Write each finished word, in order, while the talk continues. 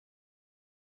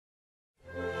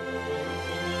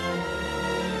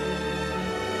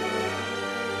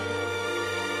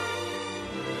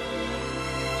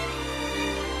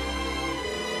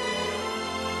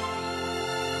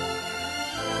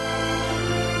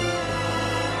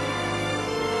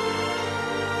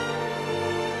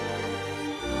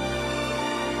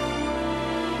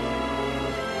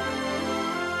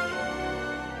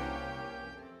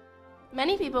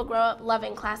Many people grow up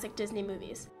loving classic Disney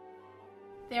movies.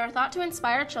 They are thought to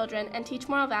inspire children and teach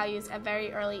moral values at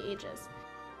very early ages.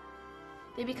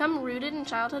 They become rooted in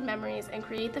childhood memories and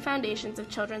create the foundations of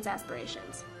children's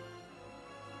aspirations.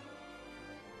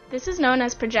 This is known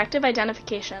as projective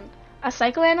identification, a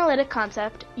psychoanalytic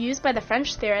concept used by the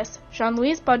French theorist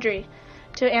Jean-Louis Baudry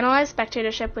to analyze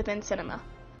spectatorship within cinema.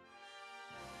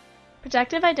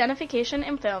 Projective identification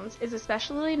in films is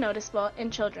especially noticeable in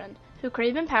children who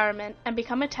crave empowerment and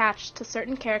become attached to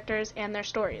certain characters and their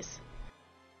stories.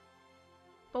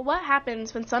 But what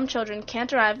happens when some children can't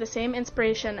derive the same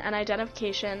inspiration and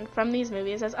identification from these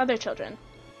movies as other children?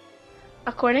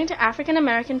 According to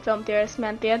African-American film theorist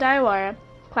Manthea Diawara,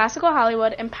 classical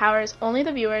Hollywood empowers only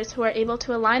the viewers who are able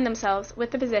to align themselves with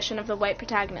the position of the white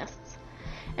protagonists.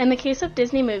 In the case of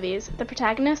Disney movies, the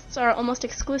protagonists are almost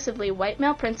exclusively white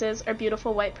male princes or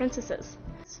beautiful white princesses.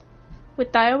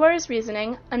 With Diawara's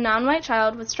reasoning, a non-white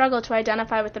child would struggle to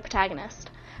identify with the protagonist.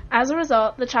 As a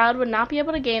result, the child would not be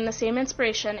able to gain the same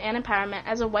inspiration and empowerment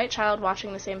as a white child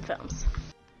watching the same films.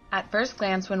 At first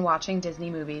glance when watching Disney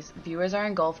movies, viewers are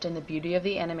engulfed in the beauty of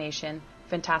the animation,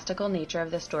 fantastical nature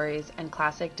of the stories, and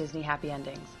classic Disney happy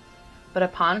endings. But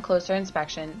upon closer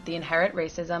inspection, the inherent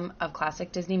racism of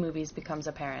classic Disney movies becomes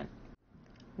apparent.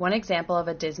 One example of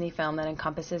a Disney film that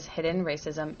encompasses hidden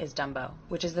racism is Dumbo,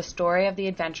 which is the story of the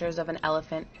adventures of an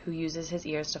elephant who uses his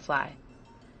ears to fly.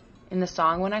 In the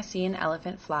song When I See an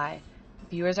Elephant Fly,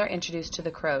 viewers are introduced to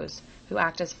the crows, who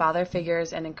act as father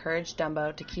figures and encourage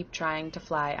Dumbo to keep trying to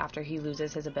fly after he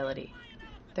loses his ability.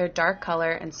 Their dark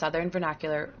color and southern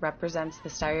vernacular represents the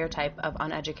stereotype of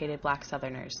uneducated black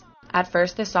southerners. At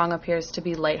first, the song appears to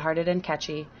be lighthearted and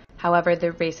catchy. However,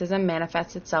 the racism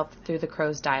manifests itself through the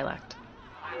crow's dialect.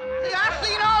 Hey, I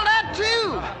seen all that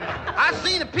too. I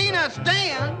seen a peanut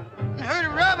stand and heard a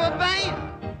rubber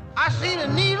band. I seen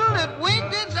a needle that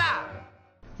winked its eye.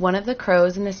 One of the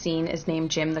crows in the scene is named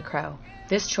Jim the Crow.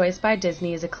 This choice by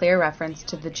Disney is a clear reference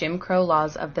to the Jim Crow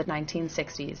laws of the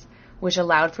 1960s, which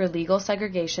allowed for legal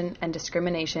segregation and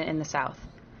discrimination in the South.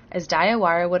 As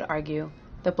Diawara would argue,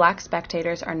 the black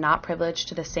spectators are not privileged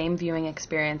to the same viewing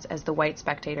experience as the white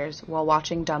spectators while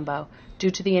watching Dumbo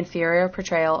due to the inferior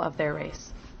portrayal of their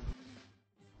race.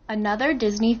 Another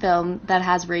Disney film that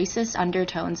has racist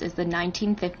undertones is the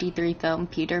 1953 film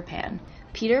Peter Pan.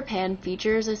 Peter Pan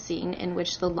features a scene in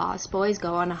which the Lost Boys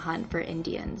go on a hunt for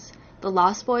Indians. The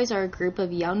Lost Boys are a group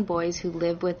of young boys who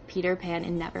live with Peter Pan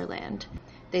in Neverland.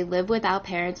 They live without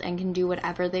parents and can do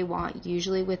whatever they want,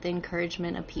 usually with the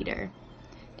encouragement of Peter.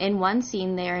 In one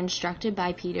scene, they are instructed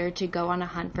by Peter to go on a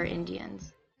hunt for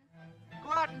Indians.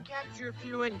 Go out and capture a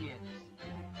few Indians.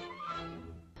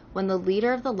 When the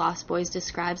leader of the Lost Boys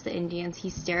describes the Indians, he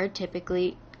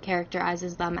stereotypically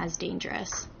characterizes them as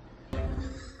dangerous.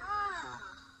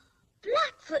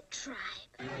 Blackfoot tribe.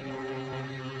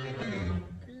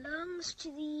 Belongs to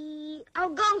the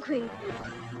Algonquin.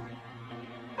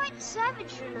 Quite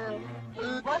savage, you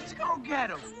know. Let's go get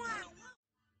them.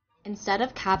 Instead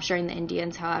of capturing the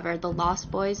Indians, however, the Lost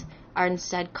Boys are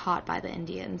instead caught by the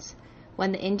Indians.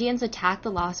 When the Indians attack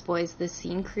the Lost Boys, the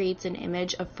scene creates an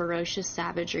image of ferocious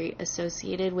savagery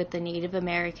associated with the Native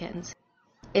Americans.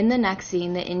 In the next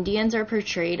scene, the Indians are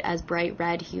portrayed as bright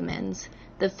red humans.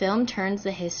 The film turns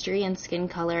the history and skin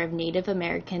color of Native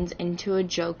Americans into a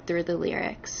joke through the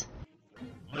lyrics.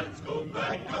 Let's go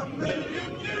back a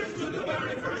million years to the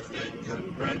very first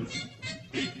Incan prince.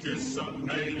 Eat your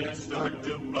sunrain and start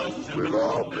to blush, we've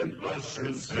all been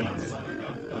blushing since.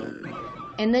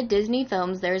 In the Disney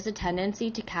films, there is a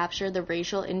tendency to capture the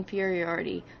racial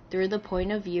inferiority through the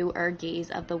point of view or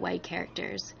gaze of the white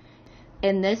characters.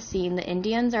 In this scene, the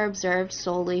Indians are observed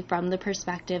solely from the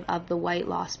perspective of the white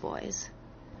Lost Boys.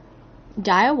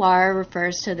 Diawara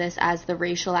refers to this as the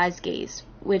racialized gaze,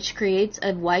 which creates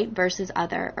a white versus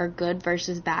other or good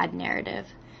versus bad narrative.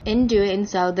 In doing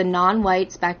so, the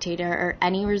non-white spectator or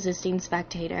any resisting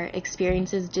spectator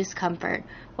experiences discomfort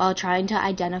while trying to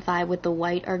identify with the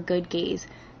white or good gaze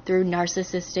through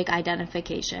narcissistic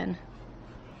identification.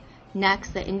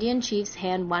 Next, the Indian chiefs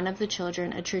hand one of the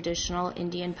children a traditional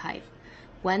Indian pipe.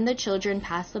 When the children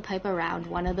pass the pipe around,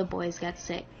 one of the boys gets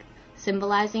sick,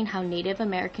 symbolizing how Native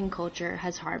American culture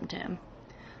has harmed him.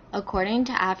 According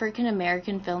to African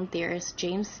American film theorist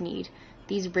James Sneed,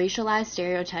 these racialized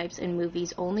stereotypes in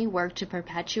movies only work to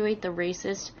perpetuate the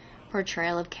racist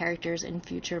portrayal of characters in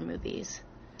future movies.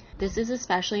 This is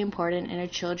especially important in a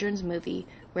children's movie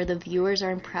where the viewers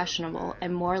are impressionable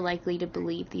and more likely to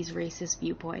believe these racist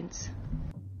viewpoints.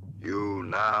 You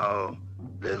now,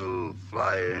 little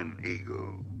flying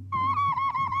eagle.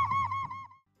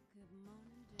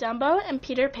 Dumbo and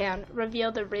Peter Pan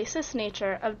reveal the racist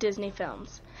nature of Disney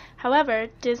films. However,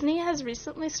 Disney has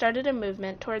recently started a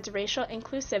movement towards racial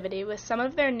inclusivity with some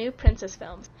of their new princess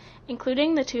films,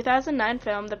 including the 2009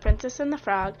 film The Princess and the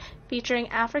Frog, featuring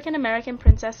African-American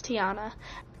Princess Tiana,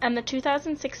 and the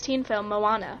 2016 film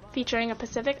Moana, featuring a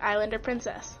Pacific Islander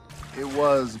princess. It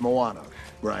was Moana,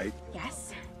 right?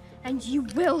 Yes, and you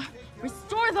will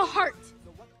restore the heart.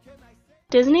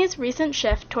 Disney's recent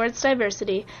shift towards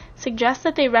diversity suggests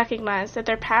that they recognize that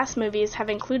their past movies have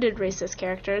included racist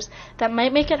characters that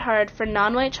might make it hard for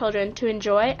non-white children to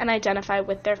enjoy and identify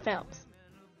with their films.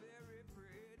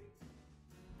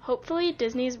 Hopefully,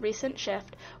 Disney's recent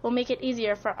shift will make it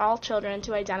easier for all children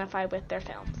to identify with their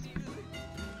films.